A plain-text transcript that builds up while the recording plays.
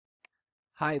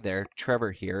Hi there, Trevor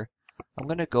here. I'm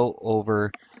going to go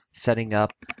over setting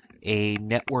up a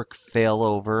network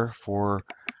failover for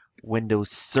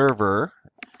Windows Server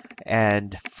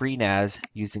and FreeNAS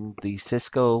using the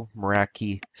Cisco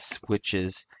Meraki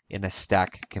switches in a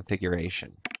stack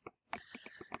configuration.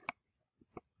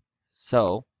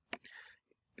 So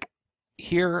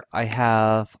here I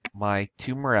have my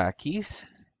two Merakis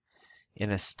in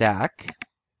a stack.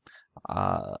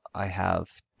 I have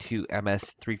two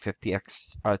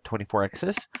MS350X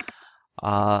 24Xs.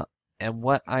 And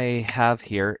what I have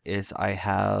here is I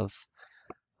have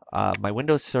my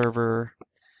Windows Server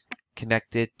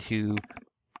connected to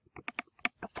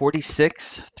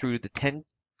 46 through the 10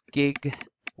 gig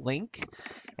link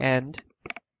and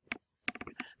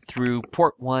through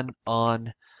port 1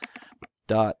 on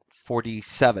dot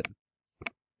 47.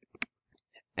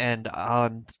 And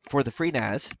for the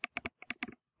FreeNAS,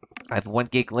 I have a 1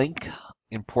 gig link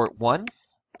in port 1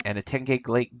 and a 10 gig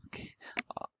link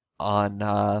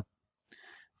on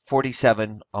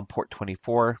 47 on port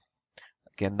 24.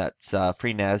 Again, that's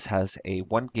FreeNAS has a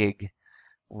 1 gig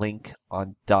link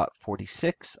on dot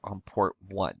 46 on port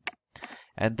 1.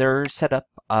 And they're set up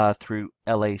through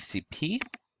LACP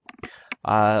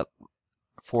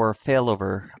for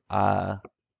failover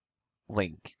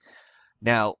link.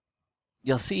 Now,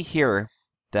 you'll see here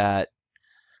that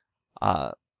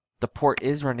the port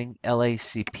is running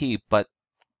LACP, but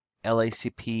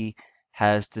LACP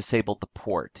has disabled the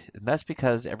port. And that's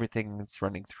because everything is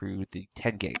running through the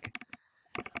 10 gig.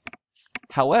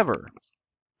 However,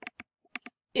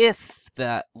 if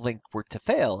that link were to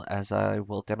fail, as I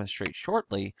will demonstrate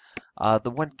shortly,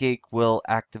 the 1 gig will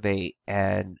activate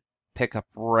and pick up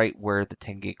right where the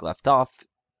 10 gig left off,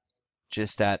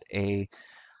 just at a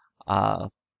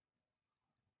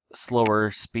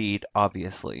slower speed,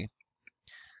 obviously.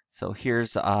 So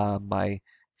here's my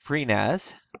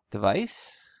FreeNAS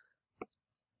device.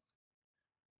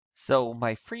 So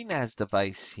my FreeNAS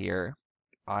device here,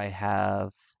 I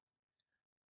have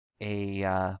a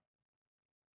go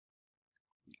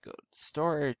to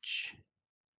storage,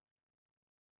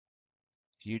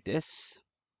 view this.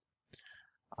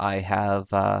 I have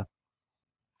 4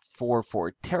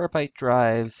 4-terabyte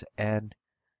drives and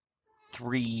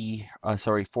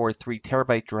four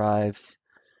 3-terabyte drives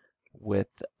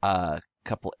with a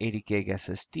couple 80 gig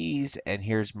SSDs. And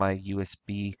here's my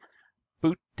USB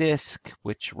boot disk,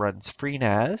 which runs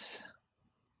FreeNAS.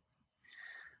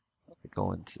 I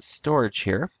go into storage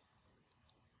here,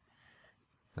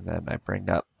 and then I bring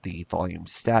up the volume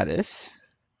status.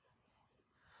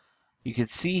 You can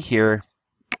see here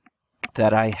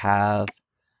that I have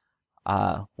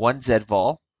one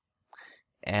ZVol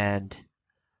and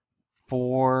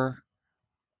 4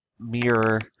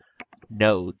 mirror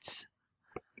nodes,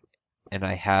 and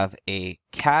I have a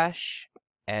cache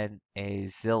and a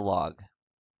Zilog.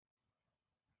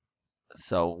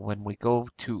 So when we go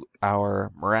to our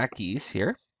Merakis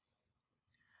here,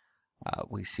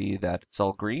 we see that it's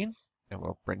all green, and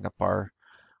we'll bring up our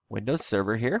Windows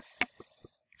Server here.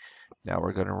 Now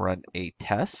we're going to run a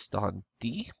test on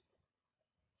D.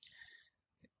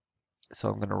 So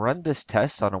I'm going to run this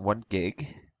test on a 1 gig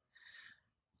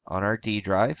on our D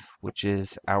drive, which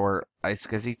is our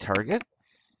iSCSI target.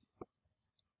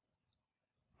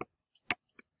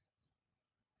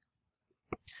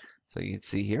 So you can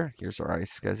see here, here's our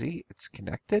iSCSI. It's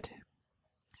connected.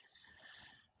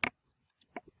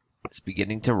 It's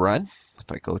beginning to run.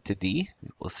 If I go to D,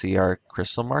 we'll see our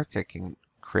crystal mark. I can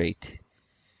create,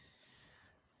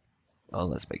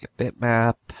 let's make a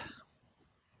bitmap.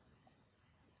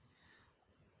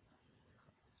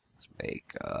 Let's make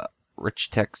a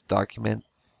rich text document.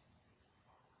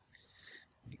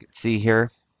 You can see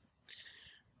here,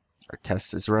 our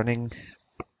test is running.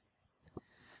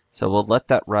 So we'll let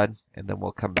that run and then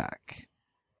we'll come back.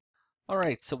 All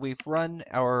right, so we've run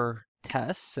our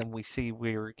tests and we see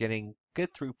we're getting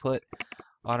good throughput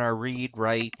on our read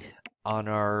write on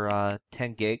our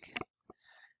 10 gig.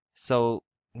 So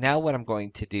now what I'm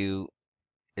going to do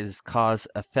is cause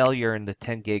a failure in the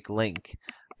 10 gig link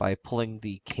by pulling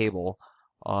the cable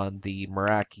on the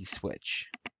Meraki switch.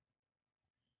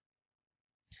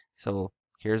 So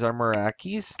here's our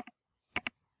Merakis.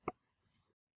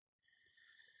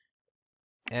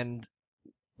 And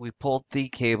we pulled the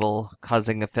cable,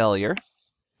 causing a failure.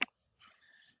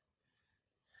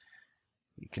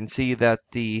 You can see that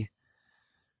the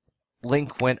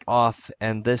link went off,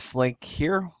 and this link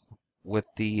here with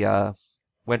the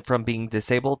went from being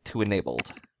disabled to enabled.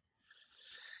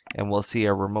 And we'll see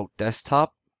our remote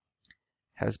desktop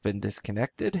has been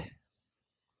disconnected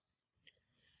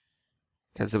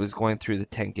because it was going through the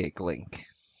 10 gig link.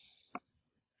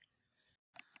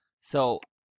 So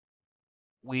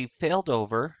we failed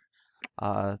over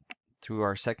through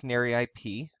our secondary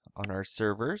IP on our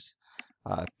servers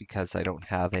because I don't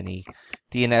have any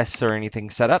DNS or anything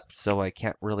set up, so I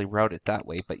can't really route it that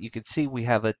way. But you can see we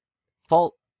have a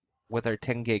fault with our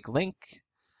 10 gig link,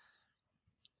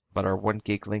 but our 1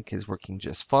 gig link is working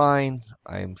just fine.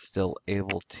 I'm still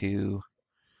able to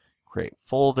create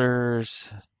folders,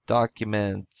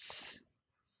 documents,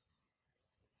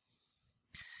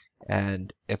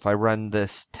 and if I run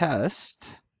this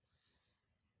test,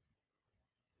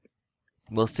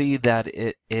 we'll see that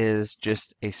it is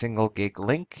just a single gig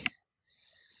link.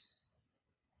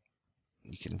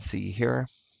 You can see here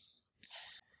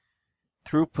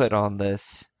throughput on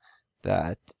this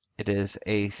that it is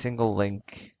a single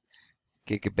link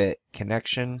gigabit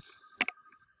connection.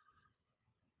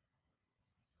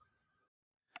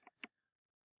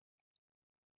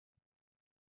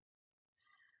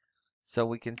 So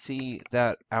we can see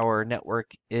that our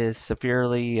network is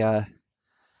severely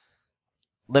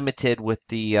limited with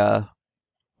the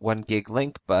 1 gig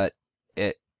link, but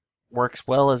it works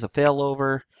well as a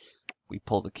failover. We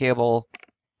pull the cable,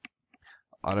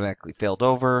 automatically failed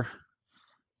over.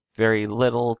 Very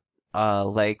little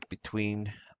lag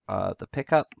between the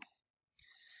pickup.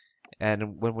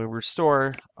 And when we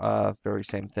restore, very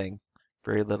same thing.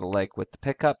 Very little lag with the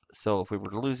pickup. So if we were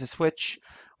to lose a switch,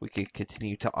 we could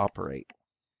continue to operate.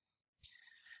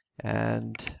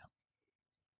 And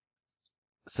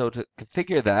so to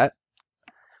configure that,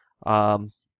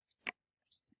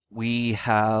 we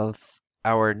have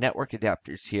our network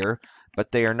adapters here,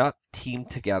 but they are not teamed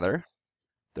together.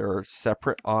 They're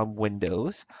separate on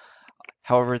Windows.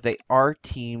 However, they are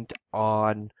teamed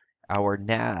on our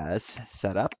NAS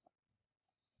setup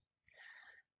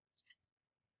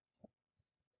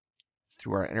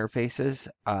through our interfaces,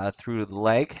 through the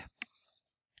leg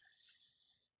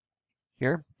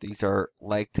here. These are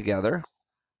leg together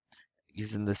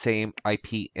using the same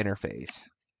IP interface.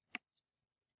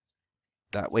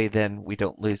 That way then we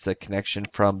don't lose the connection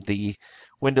from the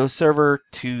Windows server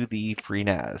to the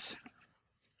FreeNAS.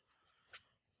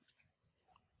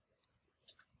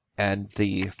 And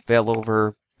the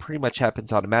failover pretty much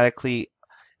happens automatically.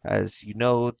 As you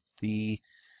know, the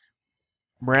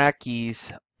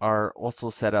Merakis are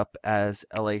also set up as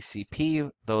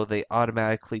LACP, though they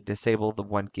automatically disable the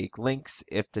 1 gig links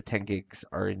if the 10 gigs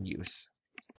are in use.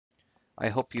 I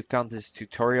hope you found this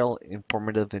tutorial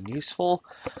informative and useful.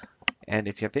 And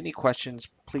if you have any questions,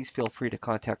 please feel free to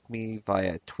contact me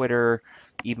via Twitter,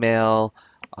 email,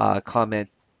 comment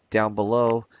down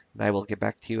below, and I will get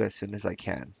back to you as soon as I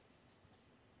can.